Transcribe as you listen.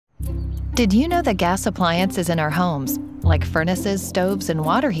Did you know that gas appliances in our homes, like furnaces, stoves, and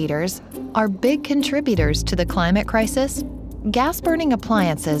water heaters, are big contributors to the climate crisis? Gas-burning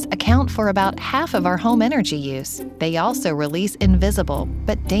appliances account for about half of our home energy use. They also release invisible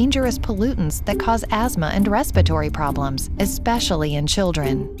but dangerous pollutants that cause asthma and respiratory problems, especially in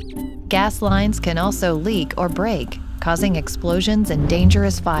children. Gas lines can also leak or break, causing explosions and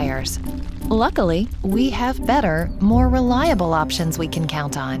dangerous fires. Luckily, we have better, more reliable options we can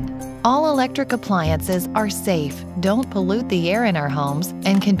count on. All-electric appliances are safe, don't pollute the air in our homes,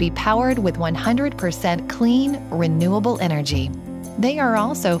 and can be powered with 100% clean, renewable energy. They are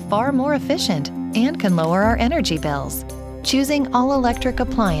also far more efficient and can lower our energy bills. Choosing all-electric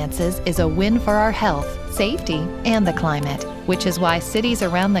appliances is a win for our health, safety, and the climate, which is why cities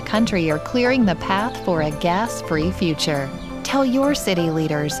around the country are clearing the path for a gas-free future. Tell your city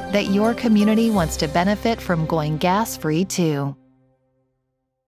leaders that your community wants to benefit from going gas-free too.